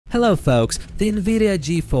Hello folks, the NVIDIA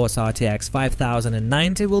GeForce RTX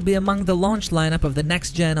 5090 will be among the launch lineup of the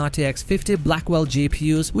next-gen RTX 50 Blackwell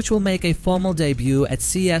GPUs, which will make a formal debut at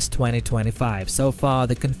CES 2025. So far,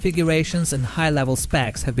 the configurations and high-level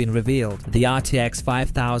specs have been revealed. The RTX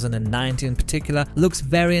 5090 in particular looks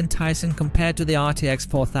very enticing compared to the RTX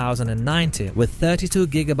 4090, with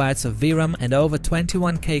 32GB of VRAM and over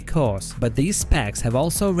 21K cores. But these specs have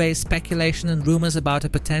also raised speculation and rumors about a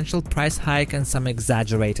potential price hike and some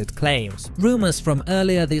exaggerated claims. Rumors from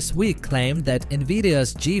earlier this week claimed that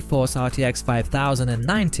NVIDIA's GeForce RTX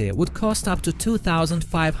 5090 would cost up to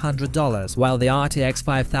 $2,500, while the RTX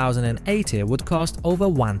 5080 would cost over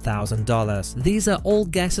 $1,000. These are all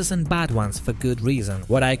guesses and bad ones for good reason.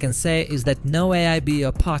 What I can say is that no AIB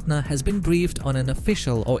or partner has been briefed on an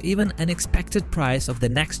official or even an expected price of the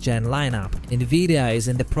next-gen lineup. NVIDIA is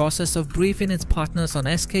in the process of briefing its partners on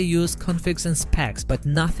SKUs, configs and specs, but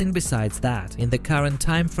nothing besides that. In the current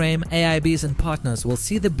time frame, AIBs and partners will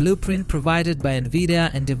see the blueprint provided by NVIDIA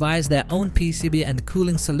and devise their own PCB and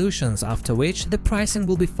cooling solutions, after which the pricing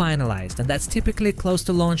will be finalized, and that's typically close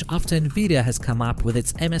to launch after NVIDIA has come up with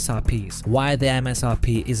its MSRPs. Why the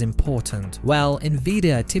MSRP is important? Well,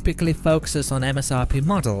 NVIDIA typically focuses on MSRP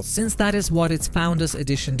models, since that is what its Founders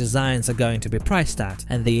Edition designs are going to be priced at,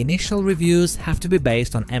 and the initial reviews have to be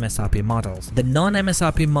based on MSRP models. The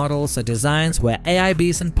non-MSRP models are designs where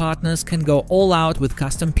AIBs and partners can go all out with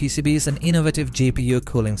custom PCBs and innovative GPU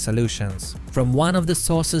cooling solutions. From one of the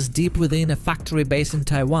sources deep within a factory based in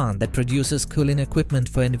Taiwan that produces cooling equipment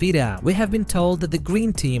for NVIDIA, we have been told that the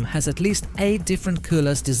Green team has at least 8 different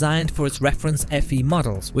coolers designed for its reference FE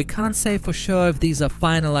models. We can't say for sure if these are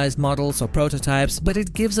finalized models or prototypes, but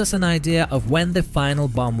it gives us an idea of when the final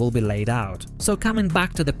bomb will be laid out. So coming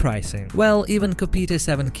back to the pricing, well, even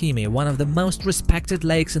Kopite7 Kimi, one of the most respected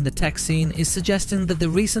lakes in the tech scene, is suggesting that the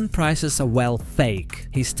recent prices are well fake.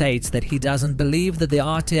 He states that he doesn't believe that the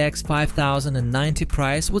RTX 5090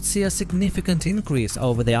 price would see a significant increase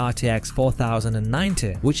over the RTX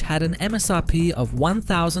 4090, which had an MSRP of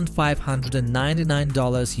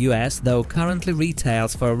 $1,599 US, though currently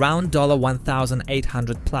retails for around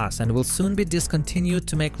 $1,800 plus and will soon be discontinued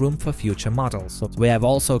to make room for future models. We have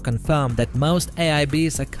also confirmed that most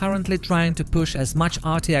AIBs are currently trying to push as much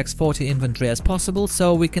RTX 40 inventory as possible,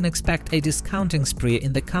 so we can expect a discounting spree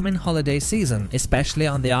in the coming holiday season, especially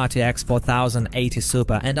on the RTX 4080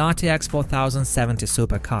 Super and RTX 4070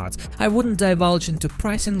 Super cards. I wouldn't divulge into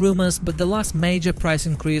pricing rumors, but the last major price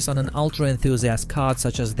increase on an ultra enthusiast card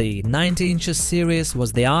such as the 90 inches series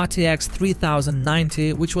was the RTX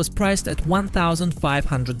 3090, which was priced at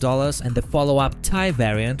 $1,500, and the follow-up Ti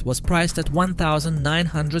variant was priced at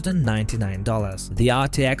 $1,999. The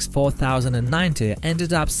RTX 4090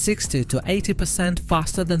 ended up 60 to 80%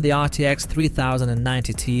 faster than the RTX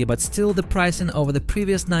 3090 Ti, but still the pricing over the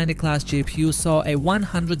previous 90 class GPU saw a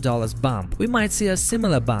 $100 bump. We might see a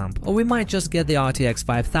similar bump, or we might just get the RTX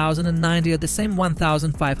 5090 at the same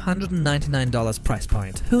 $1,599 price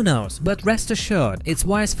point. Who knows, but rest assured, it's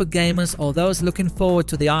wise for gamers or those looking forward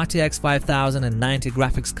to the RTX 5090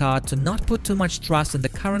 graphics card to not put too much trust in the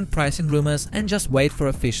current pricing rumors and just wait for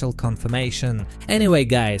official confirmation. Anyway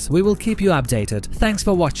guys, we will keep you updated. Thanks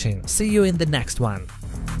for watching, see you in the next one.